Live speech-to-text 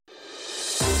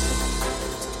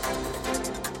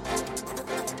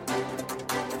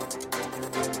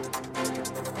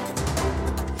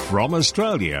From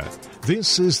Australia,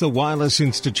 this is the Wireless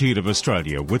Institute of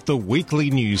Australia with the weekly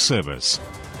news service.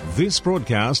 This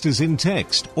broadcast is in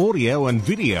text, audio and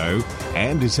video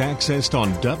and is accessed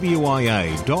on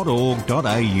wia.org.au.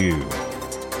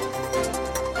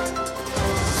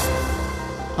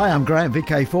 Hi, I'm Graham,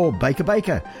 VK4 Baker,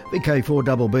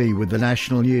 VK4BB with the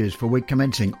national news for week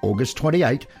commencing August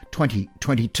 28,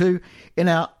 2022, in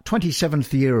our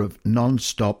 27th year of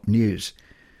non-stop news.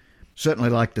 Certainly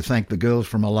like to thank the girls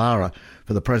from Alara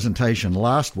for the presentation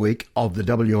last week of the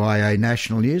WIA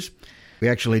national news. We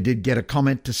actually did get a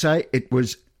comment to say it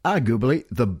was arguably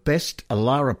the best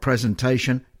Alara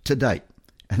presentation to date,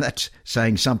 and that's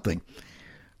saying something.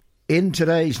 In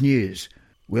today's news,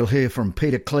 we'll hear from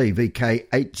Peter Clee,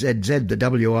 VK8ZZ, the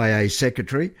WIA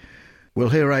Secretary. We'll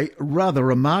hear a rather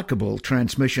remarkable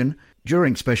transmission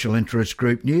during Special Interest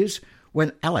Group News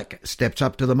when Alec steps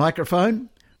up to the microphone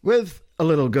with a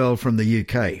little girl from the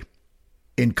UK.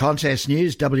 In contest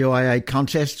news, WIA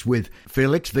contests with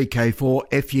Felix, VK4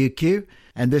 FUQ,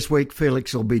 and this week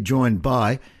Felix will be joined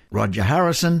by Roger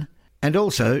Harrison and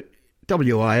also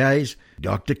WIA's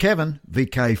Dr. Kevin,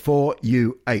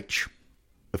 VK4UH.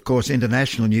 Of course,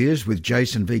 international news with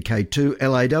Jason, VK2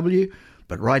 LAW,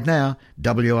 but right now,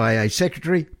 WIA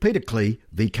Secretary Peter Clee,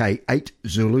 VK8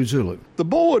 Zulu Zulu. The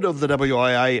board of the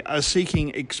WIA are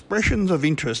seeking expressions of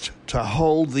interest to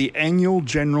hold the annual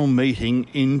general meeting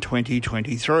in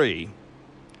 2023.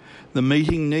 The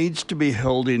meeting needs to be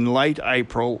held in late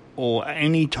April or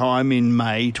any time in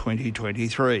May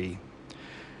 2023.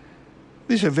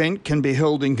 This event can be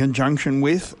held in conjunction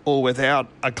with or without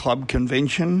a club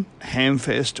convention,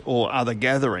 hamfest or other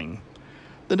gathering.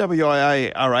 The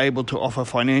WIA are able to offer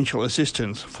financial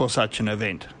assistance for such an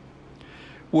event.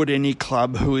 Would any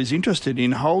club who is interested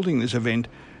in holding this event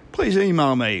please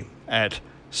email me at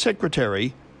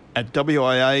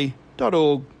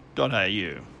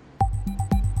secretary@wia.org.au.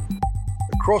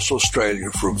 Across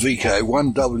Australia from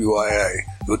VK1WIA,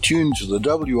 you're tuned to the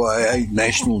WIA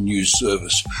National News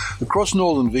Service. Across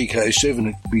northern VK7,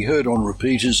 it can be heard on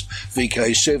repeaters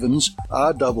VK7s,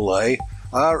 RAA,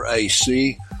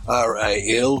 RAC,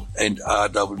 RAL and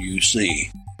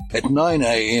RWC. At 9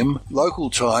 a.m.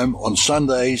 local time on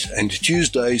Sundays and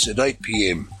Tuesdays at 8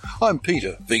 p.m. I'm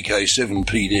Peter,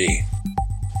 VK7PD.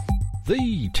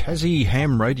 The Tassie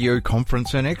Ham Radio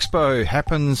Conference and Expo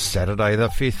happens Saturday the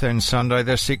 5th and Sunday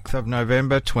the 6th of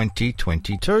November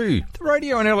 2022. The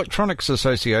Radio and Electronics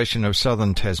Association of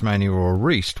Southern Tasmania, or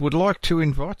REAST, would like to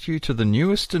invite you to the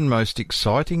newest and most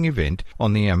exciting event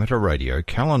on the amateur radio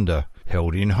calendar.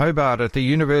 Held in Hobart at the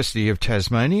University of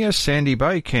Tasmania Sandy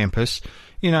Bay campus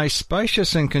in a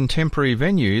spacious and contemporary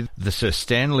venue, the Sir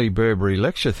Stanley Burbury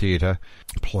Lecture Theatre.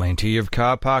 Plenty of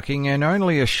car parking and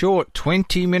only a short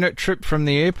 20-minute trip from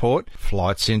the airport.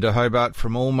 Flights into Hobart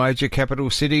from all major capital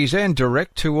cities and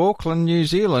direct to Auckland, New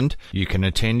Zealand. You can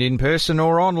attend in person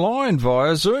or online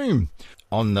via Zoom.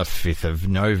 On the 5th of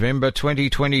November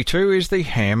 2022 is the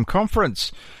Ham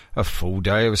Conference. A full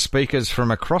day of speakers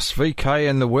from across VK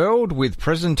and the world with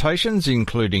presentations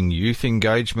including youth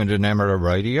engagement and amateur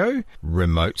radio,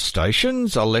 remote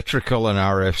stations, electrical and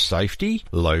RF safety,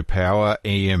 low power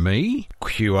EME,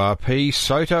 QRP,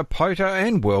 SOTA, POTA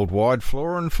and worldwide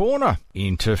flora and fauna,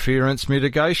 interference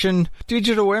mitigation,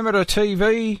 digital amateur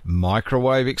TV,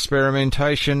 microwave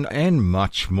experimentation and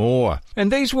much more.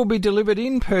 And these will be delivered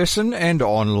in person and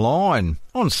online.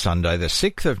 On Sunday the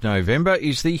 6th of November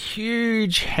is the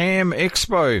huge Ham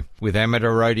Expo with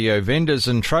amateur radio vendors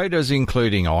and traders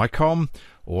including ICOM,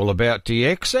 All About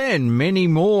DX and many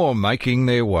more making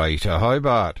their way to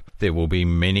Hobart. There will be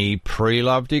many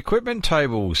pre-loved equipment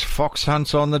tables, fox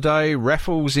hunts on the day,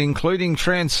 raffles including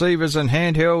transceivers and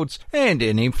handhelds, and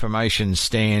information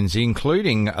stands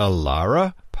including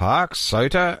Alara, Parks,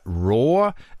 SOTA,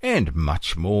 RAW, and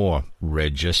much more.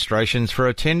 Registrations for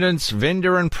attendance,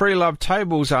 vendor and pre-loved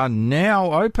tables are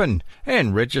now open,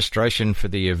 and registration for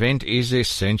the event is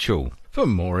essential. For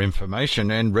more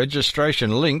information and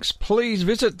registration links, please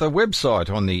visit the website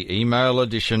on the email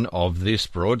edition of this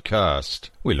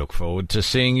broadcast. We look forward to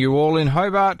seeing you all in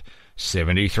Hobart.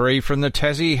 73 from the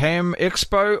Tassie Ham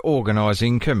Expo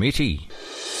Organising Committee.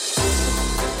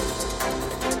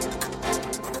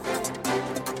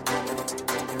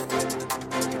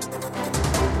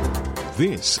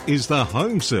 This is the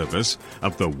home service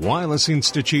of the Wireless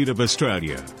Institute of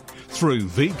Australia through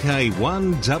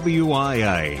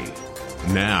VK1WIA.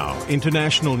 Now,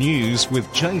 international news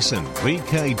with Jason,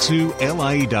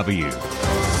 VK2LAW.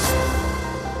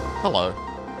 Hello.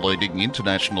 Leading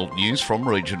international news from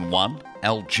Region 1,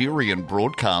 Algerian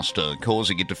broadcaster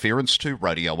causing interference to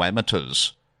radio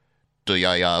amateurs.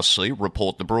 DARC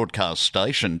report the broadcast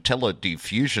station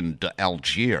Télédiffusion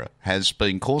d'Alger has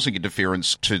been causing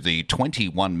interference to the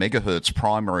 21 MHz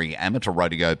primary amateur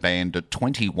radio band at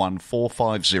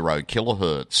 21450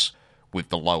 kHz, with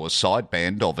the lower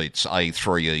sideband of its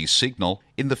A3E signal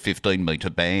in the 15-metre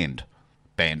band.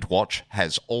 Bandwatch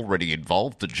has already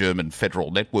involved the German Federal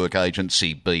Network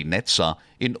Agency BNetza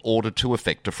in order to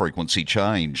effect a frequency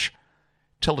change.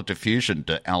 Télédiffusion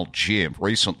d'Alger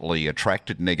recently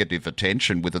attracted negative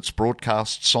attention with its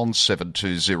broadcasts on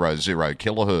 7200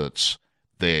 kHz.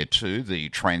 There too, the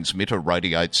transmitter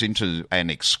radiates into an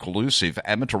exclusive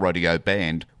amateur radio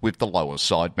band with the lower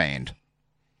sideband.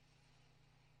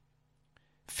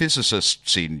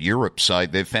 Physicists in Europe say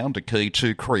they've found a key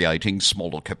to creating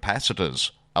smaller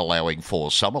capacitors, allowing for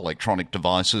some electronic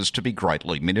devices to be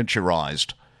greatly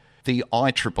miniaturised. The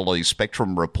IEEE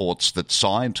Spectrum reports that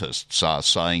scientists are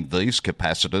saying these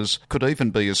capacitors could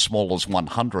even be as small as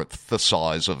 1/100th the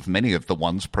size of many of the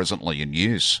ones presently in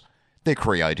use. They're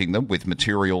creating them with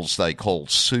materials they call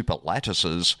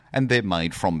superlattices, and they're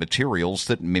made from materials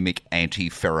that mimic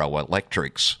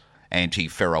antiferroelectrics.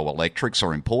 Antiferroelectrics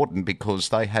are important because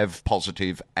they have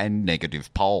positive and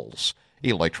negative poles,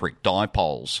 electric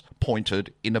dipoles,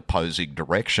 pointed in opposing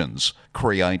directions,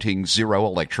 creating zero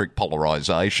electric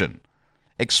polarisation.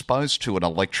 Exposed to an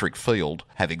electric field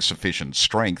having sufficient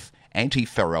strength,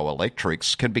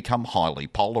 antiferroelectrics can become highly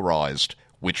polarised,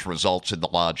 which results in the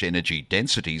large energy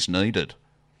densities needed.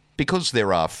 Because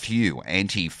there are few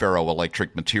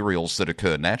antiferroelectric materials that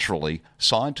occur naturally,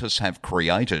 scientists have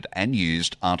created and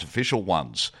used artificial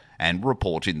ones, and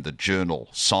report in the journal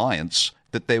Science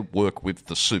that their work with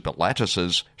the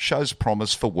superlattices shows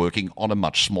promise for working on a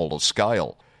much smaller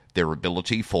scale. Their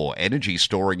ability for energy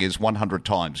storing is 100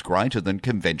 times greater than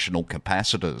conventional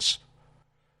capacitors.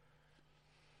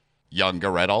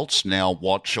 Younger adults now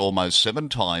watch almost 7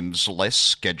 times less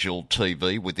scheduled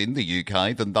TV within the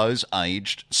UK than those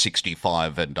aged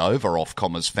 65 and over,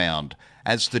 Ofcom has found,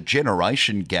 as the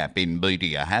generation gap in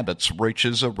media habits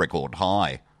reaches a record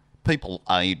high. People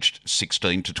aged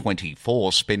 16 to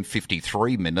 24 spend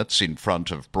 53 minutes in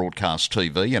front of broadcast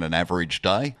TV in an average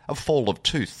day, a fall of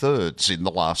 2/3 in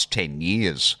the last 10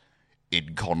 years.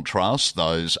 In contrast,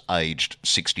 those aged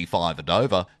 65 and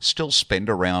over still spend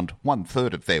around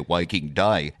 1/3 of their waking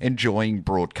day enjoying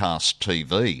broadcast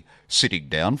TV, sitting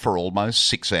down for almost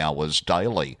 6 hours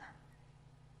daily.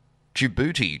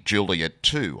 Djibouti Juliet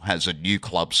 2 has a new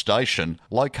club station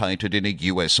located in a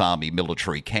US Army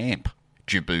military camp.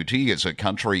 Djibouti is a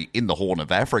country in the Horn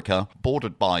of Africa,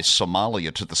 bordered by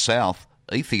Somalia to the south,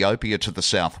 Ethiopia to the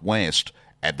southwest,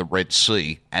 and the Red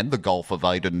Sea and the Gulf of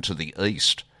Aden to the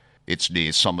east. It's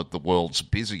near some of the world's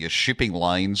busiest shipping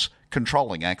lanes,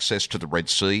 controlling access to the Red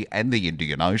Sea and the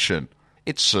Indian Ocean.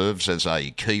 It serves as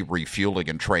a key refuelling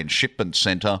and transshipment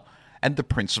centre and the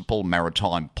principal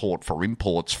maritime port for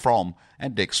imports from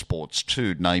and exports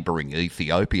to neighbouring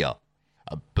Ethiopia.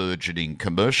 A burgeoning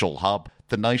commercial hub,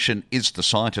 the nation is the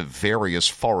site of various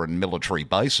foreign military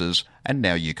bases, and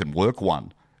now you can work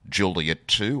one. Juliet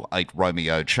 2, 8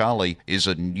 Romeo Charlie, is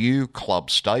a new club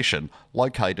station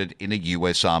located in a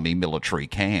US Army military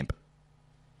camp.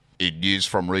 In news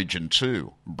from Region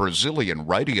 2, Brazilian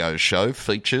radio show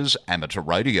features amateur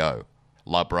radio.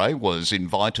 Labre was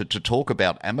invited to talk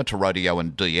about amateur radio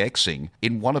and DXing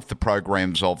in one of the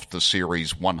programs of the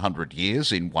series 100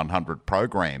 Years in 100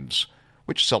 Programs,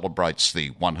 which celebrates the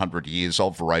 100 years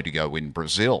of radio in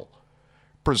Brazil.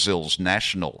 Brazil's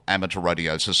National Amateur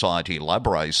Radio Society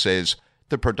Labre says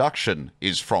the production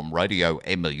is from Radio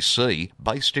MEC,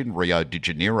 based in Rio de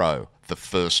Janeiro, the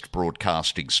first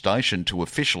broadcasting station to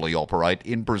officially operate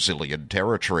in Brazilian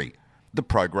territory. The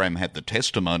program had the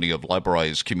testimony of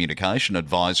Labre's communication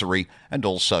advisory and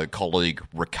also colleague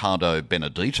Ricardo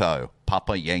Benedito,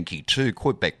 Papa Yankee 2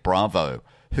 Quebec Bravo,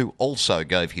 who also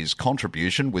gave his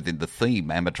contribution within the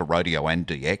theme amateur radio and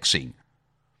DXing.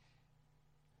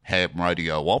 Ham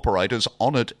radio operators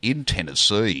honoured in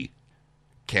Tennessee.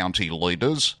 County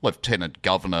leaders, Lieutenant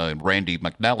Governor Randy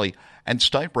McNally and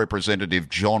State Representative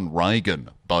John Reagan,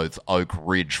 both Oak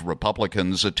Ridge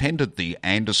Republicans, attended the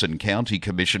Anderson County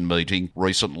Commission meeting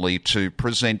recently to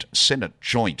present Senate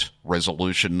Joint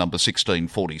Resolution No.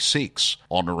 1646,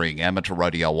 honouring amateur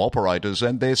radio operators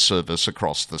and their service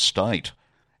across the state.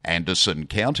 Anderson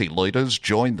County leaders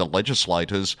joined the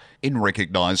legislators in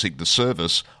recognising the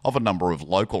service of a number of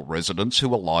local residents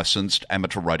who are licensed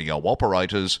amateur radio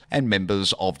operators and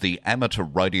members of the Amateur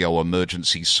Radio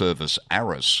Emergency Service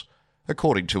ARIS,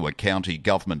 according to a county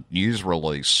government news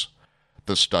release.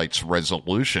 The state's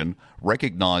resolution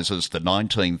recognises the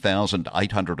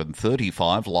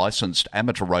 19,835 licensed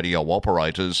amateur radio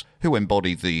operators who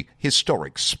embody the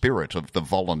historic spirit of the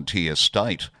volunteer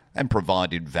state and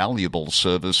provided valuable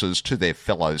services to their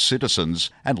fellow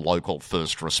citizens and local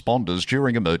first responders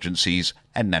during emergencies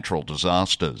and natural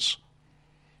disasters.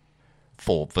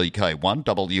 For VK1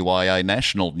 WIA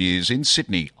National News in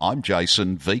Sydney, I'm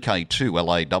Jason,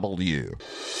 VK2LAW.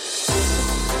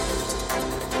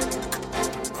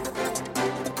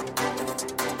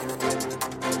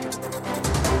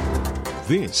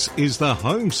 This is the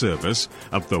home service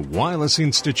of the Wireless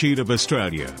Institute of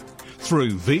Australia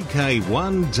through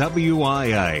VK1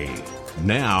 WIA.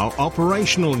 Now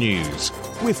operational news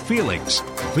with Felix,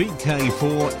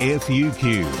 VK4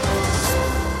 FUQ.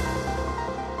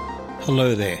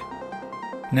 Hello there.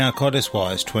 Now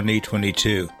Contest-wise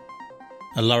 2022.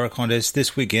 Alara contest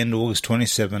this weekend, August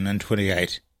 27 and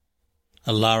 28.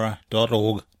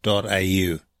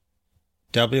 alara.org.au.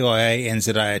 WIA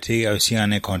NZIAT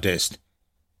Oceania contest.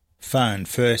 Phone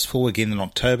first full weekend in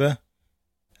October,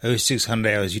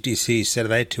 0600 hours UTC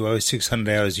Saturday to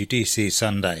 0600 hours UTC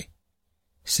Sunday.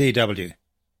 CW.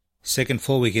 Second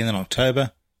full weekend in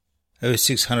October,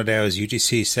 0600 hours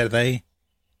UTC Saturday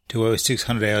to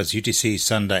 0600 hours UTC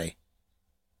Sunday.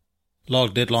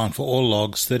 Log deadline for all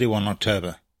logs 31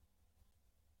 October.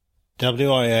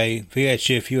 WIA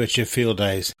VHF UHF Field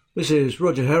Days. This is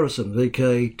Roger Harrison,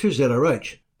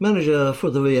 VK2ZRH, Manager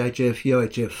for the VHF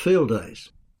UHF Field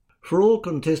Days. For all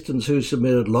contestants who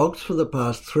submitted logs for the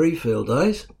past 3 field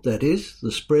days, that is,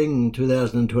 the Spring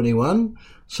 2021,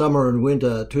 Summer and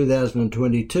Winter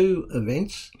 2022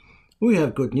 events, we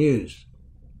have good news.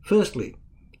 Firstly,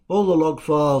 all the log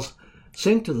files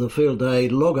sent to the Field Day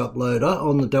log uploader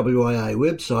on the WIA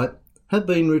website have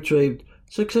been retrieved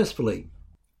successfully.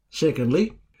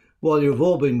 Secondly, while you've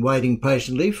all been waiting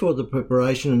patiently for the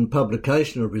preparation and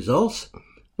publication of results,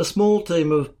 a small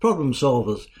team of problem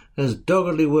solvers has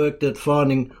doggedly worked at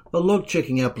finding a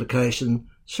log-checking application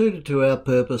suited to our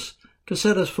purpose to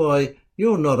satisfy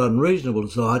your not unreasonable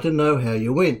desire to know how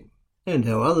you went, and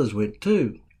how others went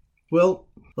too. Well,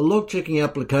 a log-checking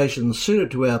application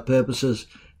suited to our purposes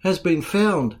has been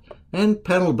found and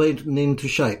panel beaten into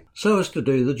shape so as to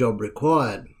do the job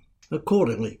required.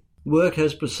 Accordingly, work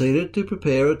has proceeded to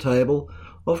prepare a table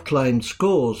of claimed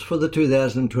scores for the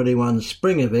 2021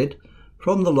 spring event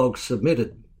from the logs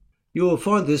submitted. You will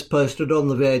find this posted on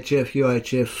the VHF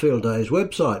UHF Field Days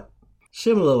website.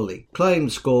 Similarly,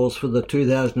 claimed scores for the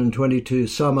 2022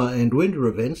 summer and winter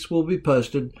events will be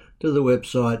posted to the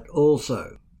website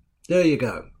also. There you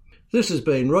go. This has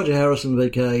been Roger Harrison,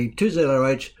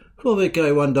 VK2ZRH, for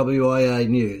VK1WIA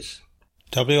News.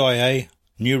 WIA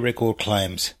New Record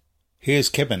Claims. Here's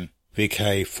Kevin,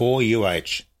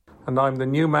 VK4UH. And I'm the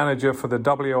new manager for the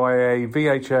WIA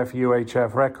VHF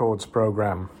UHF Records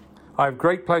Programme. I have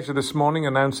great pleasure this morning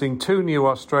announcing 2 new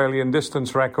Australian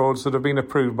distance records that have been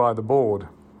approved by the board.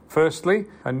 Firstly,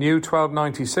 a new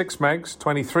 1296 megs,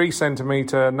 23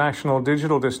 centimetre national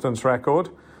digital distance record,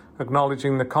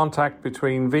 acknowledging the contact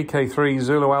between VK3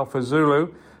 Zulu Alpha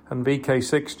Zulu and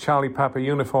VK6 Charlie Papa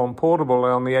Uniform Portable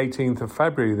on the 18th of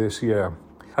February this year.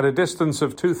 At a distance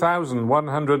of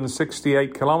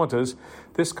 2,168 kilometres,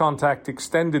 this contact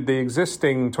extended the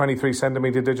existing 23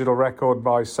 centimetre digital record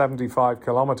by 75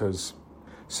 kilometres.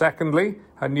 Secondly,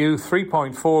 a new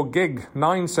 3.4 gig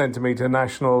 9 centimetre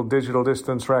national digital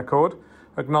distance record,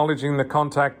 acknowledging the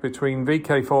contact between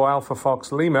VK4 Alpha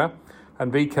Fox Lima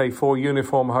and VK4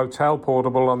 Uniform Hotel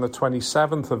Portable on the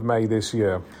 27th of May this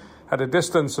year. At a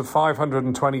distance of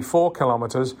 524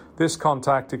 kilometres, this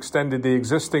contact extended the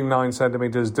existing 9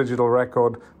 centimetres digital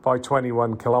record by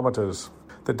 21 kilometres.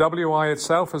 The WI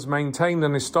itself has maintained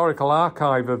an historical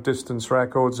archive of distance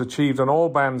records achieved on all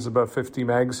bands above 50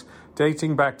 megs,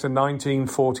 dating back to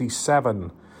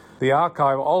 1947. The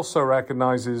archive also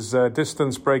recognises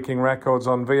distance-breaking records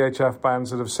on VHF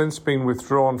bands that have since been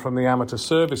withdrawn from the amateur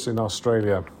service in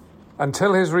Australia.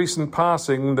 Until his recent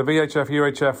passing, the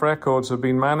VHF-UHF records have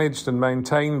been managed and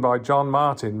maintained by John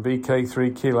Martin,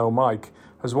 VK3 Kilo Mike,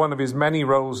 as one of his many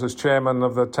roles as chairman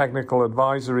of the Technical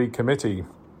Advisory Committee.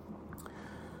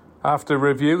 After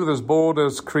review, the board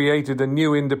has created a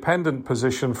new independent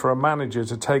position for a manager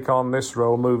to take on this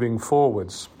role moving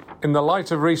forwards. In the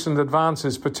light of recent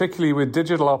advances, particularly with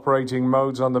digital operating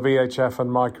modes on the VHF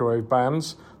and microwave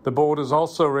bands, the board has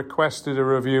also requested a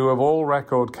review of all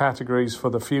record categories for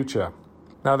the future.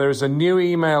 Now, there is a new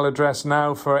email address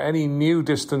now for any new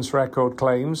distance record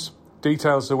claims,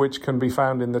 details of which can be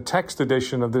found in the text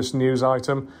edition of this news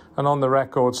item and on the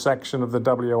records section of the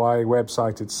WIA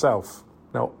website itself.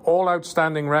 Now, all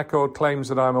outstanding record claims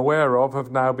that I'm aware of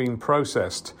have now been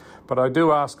processed, but I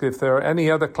do ask if there are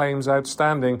any other claims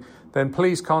outstanding, then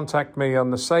please contact me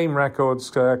on the same records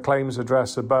claims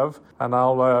address above, and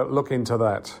I'll look into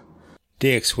that.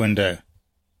 DX window.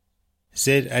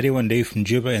 Z81D from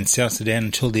Juba in South Sudan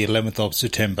until the 11th of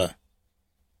September.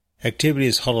 Activity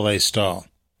is holiday style.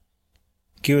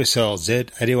 QSL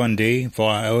Z81D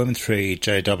via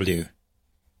OM3JW.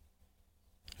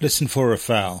 Listen for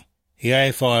Rafale. The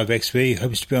A5XV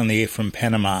hopes to be on the air from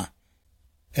Panama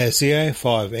as the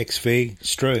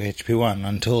A5XV/HP1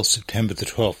 until September the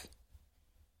 12th.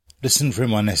 Listen for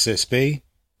him on SSB.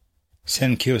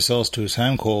 Send QSLs to his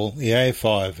home call, the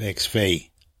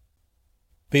A5XV.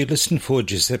 Be listened for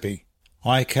Giuseppe,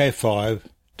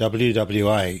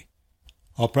 IK5WWA,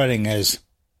 operating as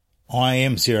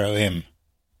IM0M,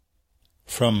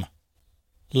 from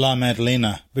La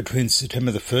Maddalena between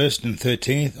September the 1st and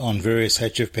 13th on various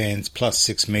HF bands plus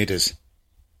 6 metres.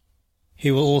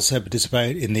 He will also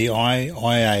participate in the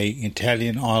IIA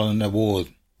Italian Island Award.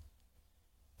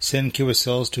 Send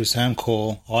QSLs to his home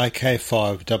call,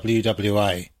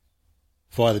 IK5WWA,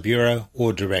 via the Bureau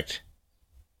or direct.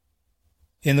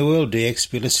 In the World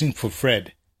DX, be listening for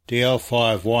Fred,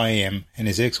 DL5YM, and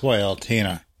his XYL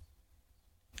Tina,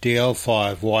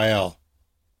 DL5YL,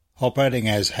 operating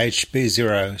as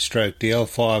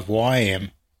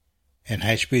HB0/DL5YM and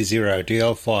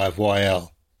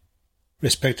HB0/DL5YL,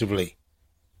 respectively,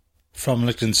 from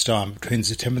Liechtenstein between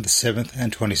September the 7th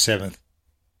and 27th.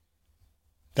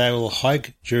 They will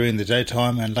hike during the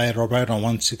daytime and later operate on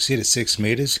 160 to 6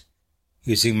 metres,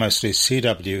 using mostly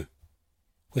CW,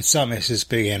 with some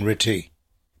SSB and RTTY.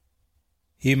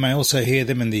 You may also hear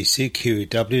them in the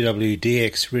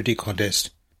CQ-WWDX RTTY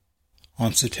contest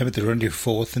on September the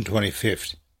 24th and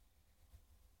 25th.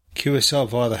 QSL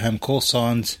via the home call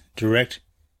signs, direct,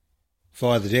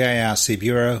 via the DARC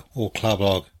Bureau or Club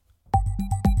Log.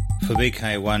 For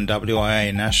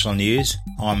VK1WIA National News,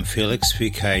 I'm Felix,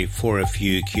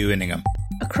 VK4FU Q-Inningham.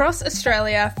 Across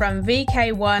Australia from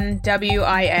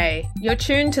VK1WIA, you're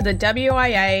tuned to the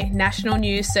WIA National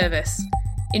News Service.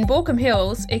 In Baulkham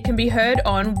Hills, it can be heard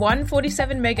on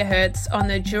 147 MHz on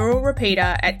the Dural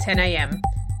repeater at 10 a.m.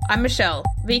 I'm Michelle,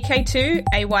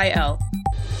 VK2AYL.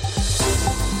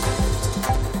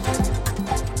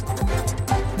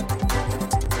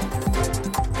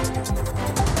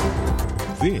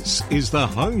 This is the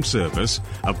home service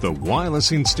of the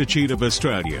Wireless Institute of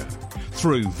Australia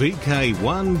through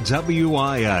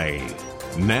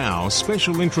VK1WIA. Now,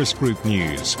 special interest group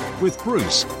news with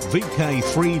Bruce,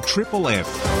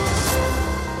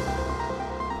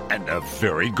 VK3FFF. And a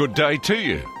very good day to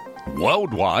you.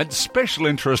 Worldwide special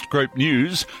interest group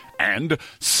news and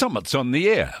Summits on the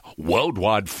Air,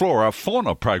 Worldwide Flora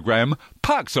Fauna Program,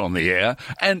 Parks on the Air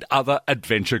and other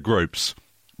adventure groups.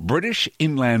 British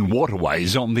Inland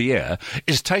Waterways on the Air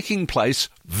is taking place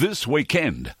this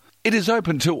weekend. It is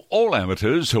open to all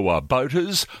amateurs who are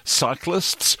boaters,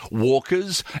 cyclists,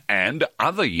 walkers and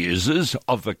other users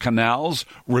of the canals,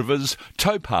 rivers,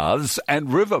 towpaths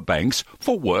and riverbanks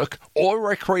for work or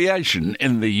recreation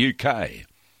in the UK.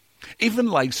 Even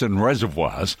lakes and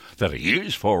reservoirs that are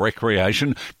used for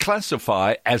recreation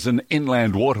classify as an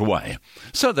inland waterway,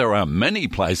 so there are many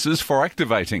places for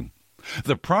activating.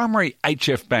 The primary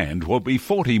HF band will be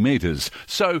 40 metres,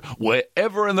 so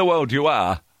wherever in the world you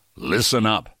are, listen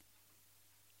up.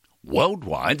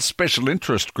 Worldwide Special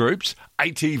Interest Groups,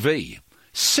 ATV.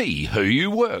 See who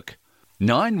you work.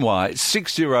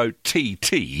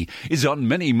 9Y60TT is on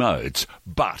many modes,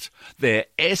 but their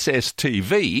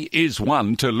SSTV is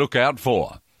one to look out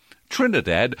for.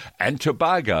 Trinidad and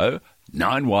Tobago,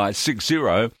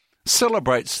 9Y60,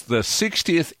 celebrates the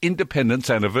 60th independence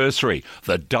anniversary,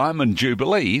 the Diamond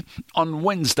Jubilee, on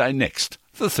Wednesday next,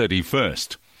 the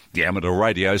 31st. The amateur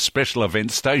radio special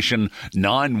event station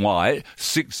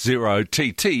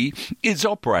 9Y60TT is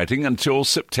operating until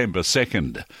September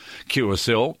 2nd.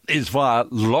 QSL is via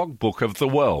Logbook of the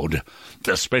World.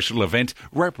 The special event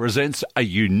represents a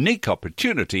unique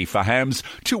opportunity for hams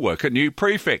to work a new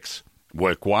prefix.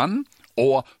 Work 1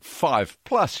 or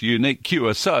 5+ unique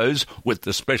QSOs with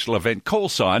the special event call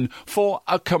sign for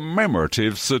a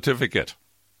commemorative certificate.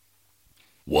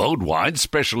 Worldwide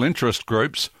Special Interest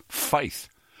Groups, Faith.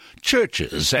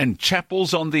 Churches and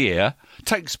Chapels on the Air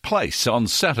takes place on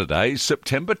Saturday,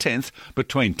 September 10th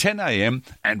between 10 a.m.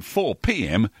 and 4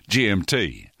 p.m.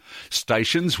 GMT.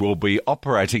 Stations will be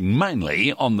operating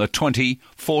mainly on the 20,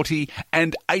 40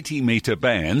 and 80 metre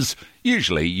bands,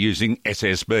 usually using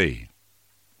SSB.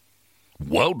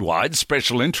 Worldwide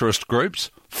Special Interest Groups,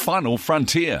 Final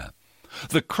Frontier.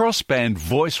 The crossband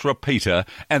voice repeater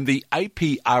and the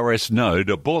APRS node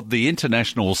aboard the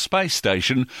International Space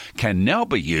Station can now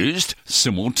be used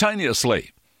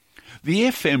simultaneously. The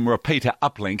FM repeater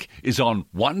uplink is on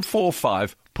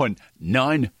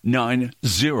 145.990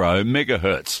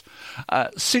 MHz.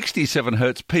 67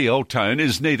 Hz PL tone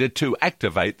is needed to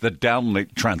activate the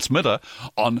downlink transmitter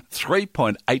on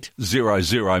 3.800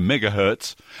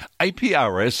 MHz.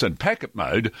 APRS and packet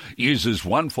mode uses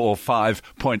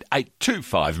 145.825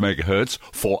 MHz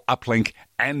for uplink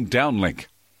and downlink.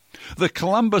 The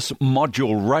Columbus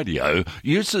module radio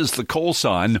uses the call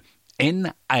sign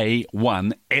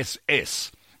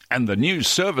NA1SS, and the new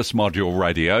service module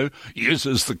radio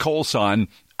uses the call sign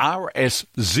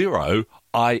RS0ISS.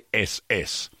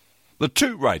 The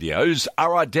two radios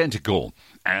are identical,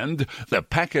 and the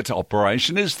packet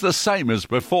operation is the same as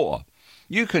before.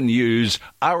 You can use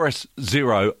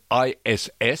RS0ISS,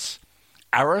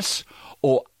 ARIS,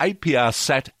 or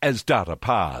APR-SAT as data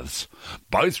paths.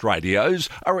 Both radios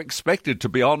are expected to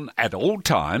be on at all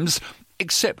times,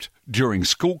 except during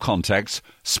school contacts,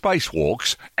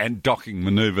 spacewalks and docking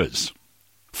manoeuvres.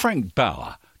 Frank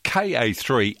Bauer,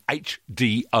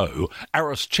 KA3HDO,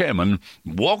 ARIS chairman,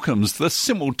 welcomes the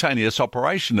simultaneous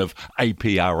operation of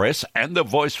APRS and the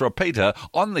voice repeater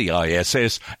on the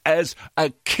ISS as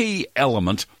a key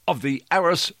element of the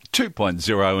ARIS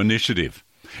 2.0 initiative.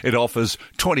 It offers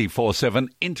 24/7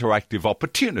 interactive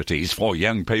opportunities for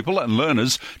young people and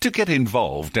learners to get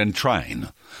involved and train.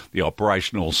 The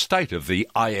operational state of the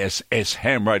ISS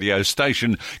ham radio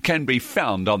station can be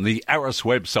found on the ARIS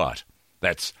website.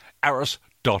 That's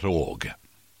aris.org.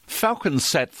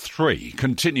 FalconSat 3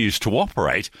 continues to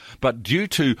operate, but due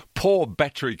to poor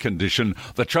battery condition,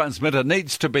 the transmitter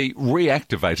needs to be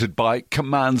reactivated by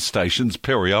command stations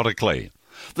periodically.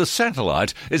 The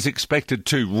satellite is expected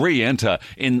to re-enter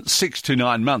in 6 to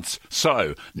 9 months,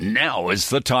 so now is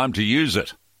the time to use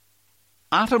it.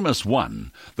 Artemis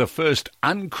 1, the first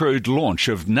uncrewed launch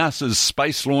of NASA's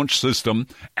Space Launch System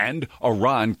and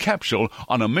Orion capsule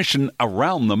on a mission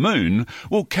around the Moon,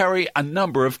 will carry a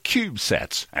number of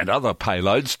CubeSats and other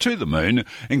payloads to the Moon,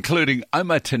 including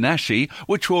Omotenashi,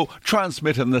 which will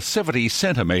transmit in the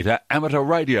 70-centimetre amateur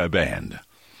radio band.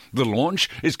 The launch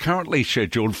is currently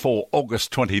scheduled for August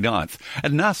 29th,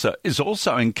 and NASA is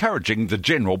also encouraging the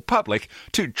general public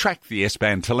to track the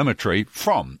S-band telemetry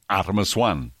from Artemis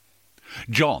 1.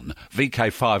 John,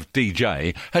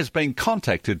 VK5DJ, has been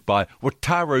contacted by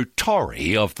Wataru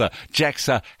Tori of the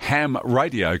JAXA Ham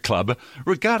Radio Club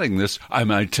regarding this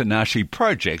Omotenashi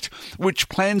project, which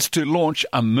plans to launch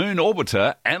a moon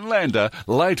orbiter and lander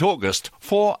late August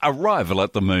for arrival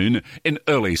at the moon in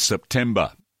early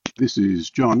September. This is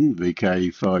John,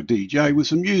 VK5DJ, with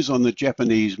some news on the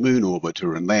Japanese moon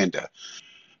orbiter and lander.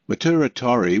 Wataru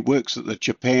Tori works at the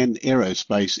Japan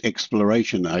Aerospace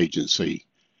Exploration Agency.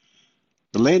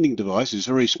 The landing device is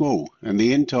very small, and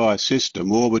the entire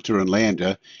system, orbiter and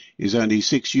lander, is only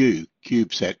 6U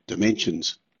CubeSat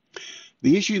dimensions.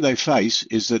 The issue they face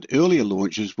is that earlier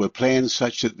launches were planned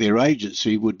such that their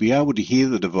agency would be able to hear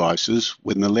the devices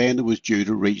when the lander was due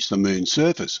to reach the moon's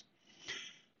surface.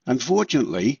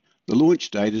 Unfortunately, the launch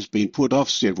date has been put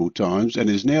off several times and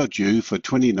is now due for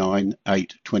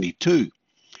 29/8/22.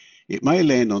 It may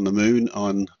land on the moon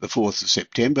on the 4th of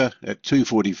September at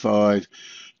 2:45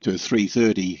 to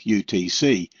 3:30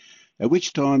 UTC, at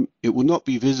which time it will not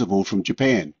be visible from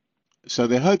Japan. So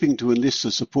they're hoping to enlist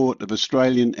the support of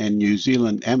Australian and New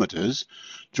Zealand amateurs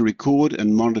to record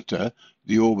and monitor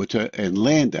the orbiter and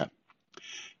lander.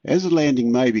 As the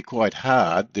landing may be quite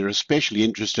hard, they're especially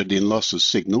interested in loss of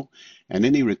signal and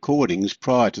any recordings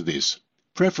prior to this,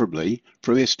 preferably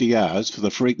from SDRs for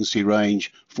the frequency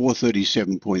range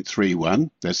 437.31,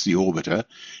 that's the orbiter,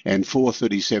 and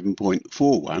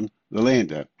 437.41, the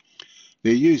lander.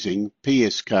 They're using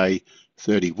PSK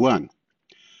 31.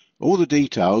 All the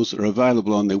details are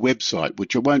available on their website,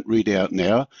 which I won't read out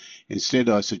now. Instead,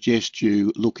 I suggest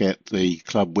you look at the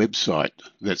club website.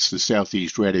 That's the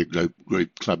Southeast Radio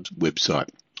Group Club's website.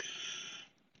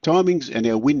 Timings and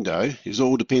our window is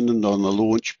all dependent on the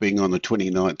launch being on the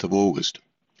 29th of August.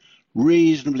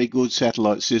 Reasonably good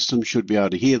satellite systems should be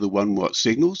able to hear the 1 watt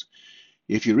signals.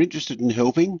 If you're interested in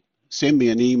helping, send me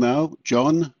an email,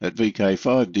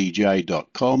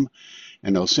 john@vk5dj.com,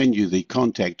 and I'll send you the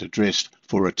contact address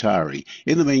for Atari.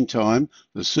 In the meantime,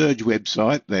 the Surge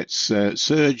website, that's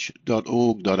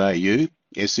surge.org.au,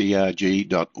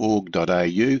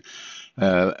 serg.org.au,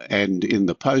 and in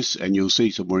the posts, and you'll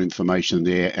see some more information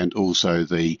there, and also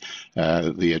the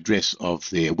address of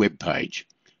their webpage.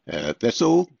 That's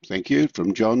all. Thank you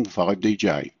from John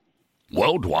 5DJ.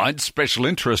 Worldwide Special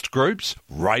Interest Groups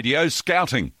Radio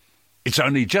Scouting. It's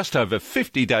only just over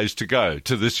 50 days to go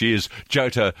to this year's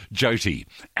Jota Joti,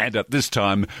 and at this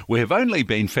time we have only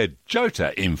been fed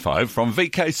Jota info from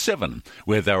VK7,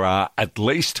 where there are at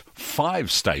least 5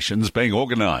 stations being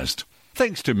organised.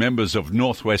 Thanks to members of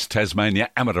North West Tasmania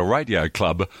Amateur Radio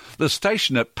Club, the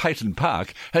station at Peyton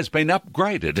Park has been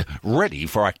upgraded, ready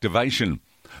for activation.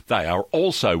 They are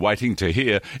also waiting to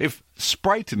hear if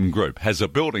Sprayton Group has a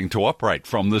building to operate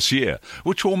from this year,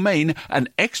 which will mean an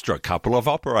extra couple of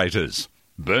operators.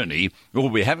 Burnie will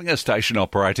be having a station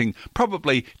operating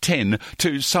probably 10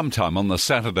 to sometime on the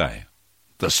Saturday.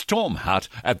 The Storm Hut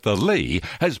at the Lee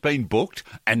has been booked,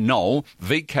 and Noel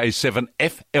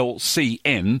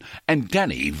VK7FLCN and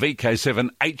Danny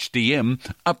VK7HDM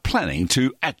are planning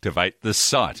to activate this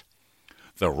site.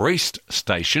 The Reist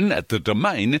station at the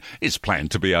Domain is planned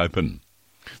to be open.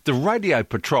 The radio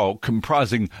patrol,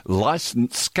 comprising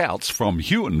licensed scouts from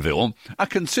Huonville, are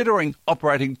considering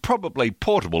operating probably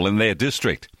portable in their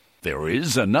district. There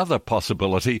is another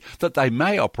possibility that they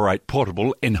may operate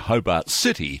portable in Hobart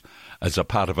City as a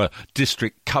part of a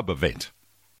district cub event.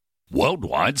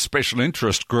 Worldwide special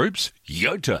interest groups,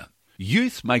 YOTA.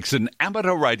 Youth makes an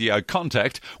amateur radio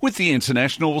contact with the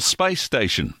International Space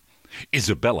Station.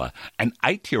 Isabella, an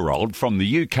 8-year-old from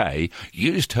the UK,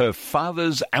 used her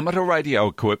father's amateur radio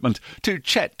equipment to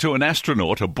chat to an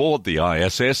astronaut aboard the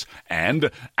ISS, and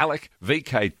Alec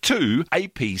VK2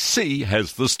 APC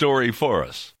has the story for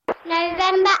us.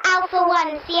 November Alpha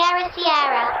 1 Sierra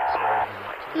Sierra.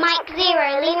 Mike 0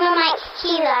 Lima Mike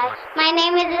Kilo. My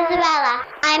name is Isabella.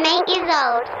 I'm 8 years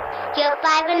old. You're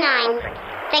 5 and 9.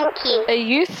 Thank you. A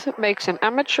youth makes an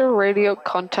amateur radio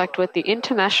contact with the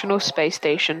International Space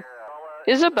Station.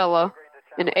 Isabella,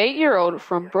 an 8-year-old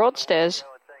from Broadstairs,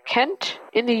 Kent,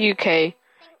 in the UK,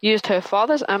 used her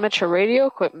father's amateur radio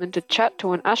equipment to chat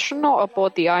to an astronaut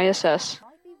aboard the ISS.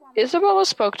 Isabella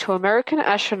spoke to American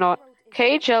astronaut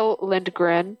K.J.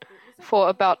 Lindgren for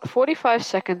about 45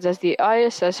 seconds as the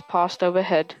ISS passed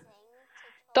overhead.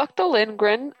 Dr.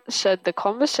 Lindgren said the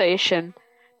conversation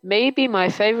may be my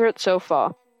favorite so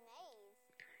far.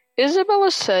 Isabella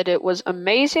said it was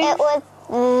amazing. It was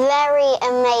very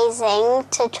amazing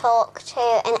to talk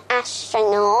to an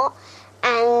astronaut,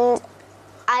 and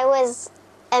I was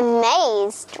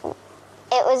amazed.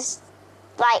 It was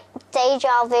like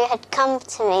deja vu had come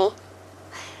to me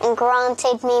and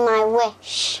granted me my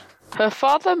wish. Her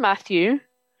father, Matthew,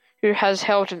 who has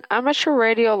held an amateur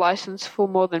radio license for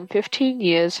more than 15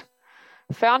 years,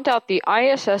 found out the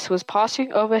ISS was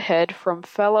passing overhead from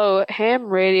fellow ham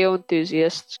radio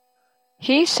enthusiasts.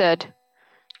 He said,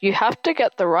 "You have to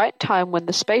get the right time when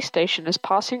the space station is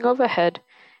passing overhead,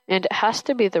 and it has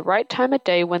to be the right time of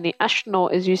day when the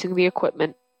astronaut is using the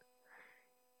equipment."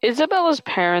 Isabella's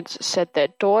parents said their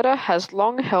daughter has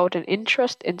long held an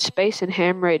interest in space and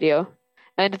ham radio,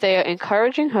 and they are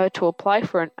encouraging her to apply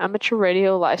for an amateur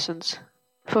radio license.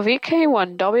 For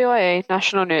VK1 WIA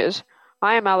National News,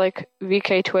 I am Alec,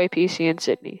 VK2APC in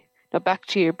Sydney. Now back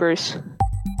to you, Bruce.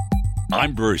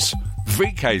 I'm Bruce,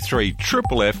 VK3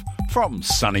 Triple F from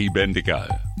sunny Bendigo.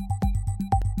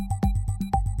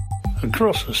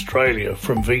 Across Australia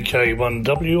from VK1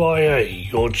 WIA,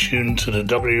 you're tuned to the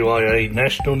WIA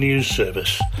National News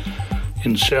Service.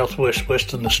 In southwest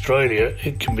Western Australia,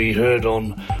 it can be heard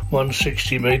on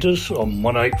 160 metres on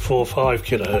 1845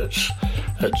 kHz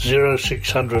at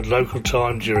 0600 local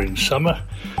time during summer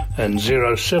and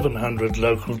 0700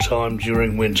 local time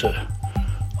during winter.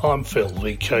 I'm Phil,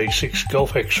 VK6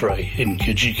 Golf X-Ray in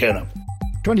Kidgikana.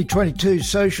 2022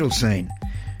 social scene.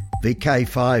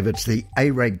 VK5, it's the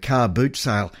A-Reg car boot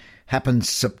sale, happens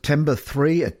September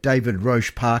 3 at David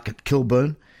Roche Park at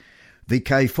Kilburn.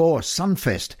 VK4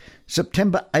 Sunfest,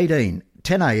 September 18,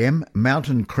 10 a.m,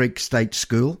 Mountain Creek State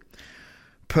School.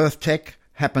 Perth Tech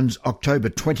happens October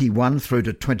 21 through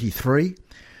to 23.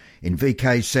 In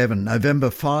VK7,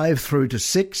 November 5 through to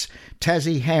 6,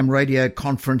 Tassie Ham Radio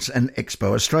Conference and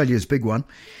Expo, Australia's big one.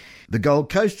 The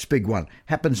Gold Coast's big one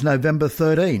happens November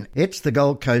 13. It's the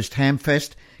Gold Coast Ham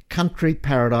Fest, Country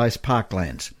Paradise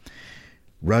Parklands.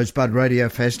 Rosebud Radio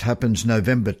Fest happens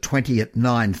November 20 at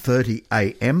 9:30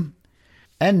 a.m.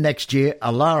 And next year,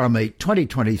 Alara Meet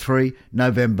 2023,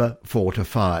 November 4 to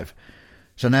 5.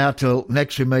 So now till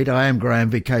next we meet, I am Graham,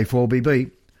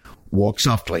 VK4BB. Walk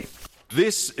softly.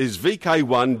 This is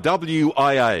VK1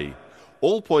 WIA.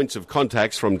 All points of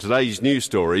contacts from today's news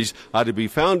stories are to be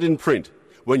found in print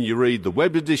when you read the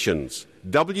web editions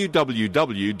www.wia.org.au.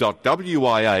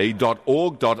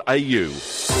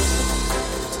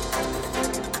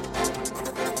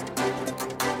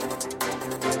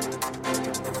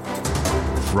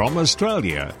 From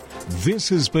Australia, this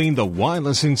has been the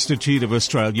Wireless Institute of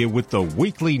Australia with the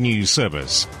weekly news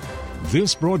service.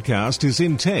 This broadcast is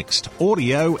in text,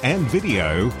 audio and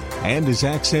video and is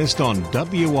accessed on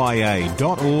wia.org.au.